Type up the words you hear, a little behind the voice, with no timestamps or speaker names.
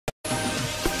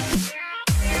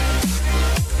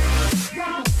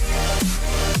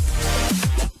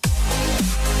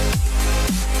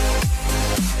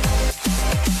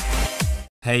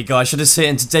Hey guys, Shadowz here,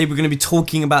 and today we're going to be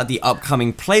talking about the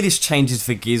upcoming playlist changes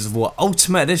for Gears of War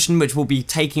Ultimate Edition, which will be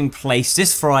taking place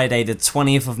this Friday, the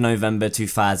 20th of November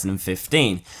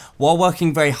 2015. While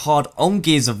working very hard on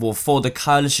Gears of War 4, the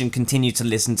Coalition continue to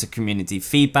listen to community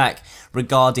feedback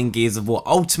regarding Gears of War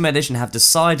Ultimate Edition, have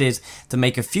decided to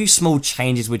make a few small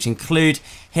changes, which include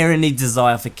hearing the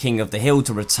desire for King of the Hill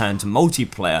to return to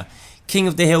multiplayer. King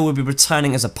of the Hill will be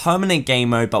returning as a permanent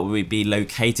game mode, but will be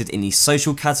located in the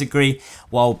social category,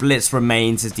 while Blitz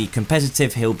remains as the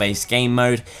competitive hill-based game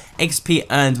mode. XP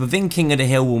earned within King of the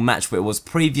Hill will match what it was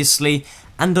previously,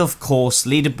 and of course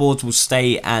leaderboards will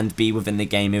stay and be within the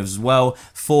game as well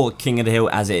for King of the Hill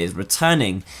as it is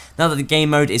returning. Now that the game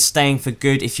mode is staying for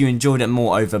good, if you enjoyed it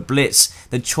more over Blitz,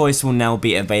 the choice will now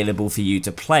be available for you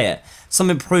to play it. Some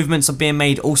improvements are being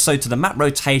made also to the map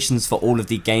rotations for all of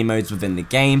the game modes within the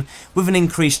game, with an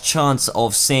increased chance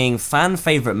of seeing fan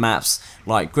favourite maps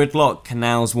like Gridlock,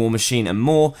 Canals, War Machine and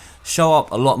more show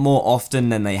up a lot more often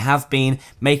than they have been,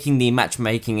 making the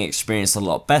matchmaking experience a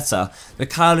lot better. The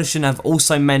Coalition have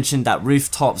also mentioned that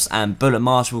Rooftops and Bullet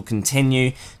Marsh will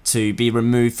continue to be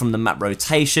removed from the map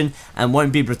rotation and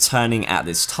won't be returning at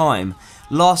this time.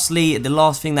 Lastly, the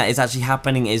last thing that is actually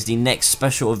happening is the next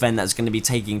special event that's going to be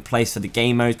taking place for the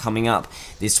game mode coming up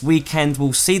this weekend.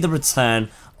 We'll see the return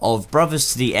of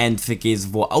Brothers to the End for Gears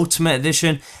of War Ultimate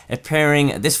Edition,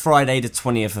 appearing this Friday the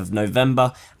 20th of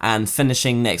November and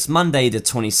finishing next Monday the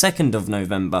 22nd of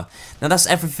November. Now that's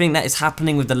everything that is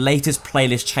happening with the latest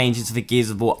playlist changes for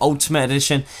Gears of War Ultimate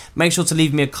Edition. Make sure to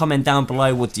leave me a comment down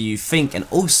below, what do you think, and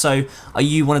also are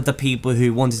you one of the people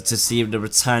who wanted to see the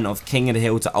return of King of the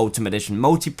Hill to Ultimate Edition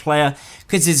multiplayer,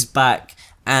 because it's back.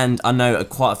 And I know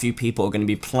quite a few people are going to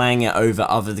be playing it over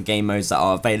other game modes that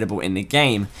are available in the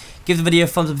game. Give the video a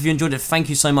thumbs up if you enjoyed it. Thank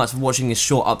you so much for watching this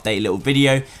short update little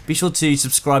video. Be sure to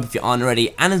subscribe if you aren't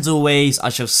already. And as always, I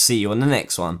shall see you on the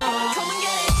next one.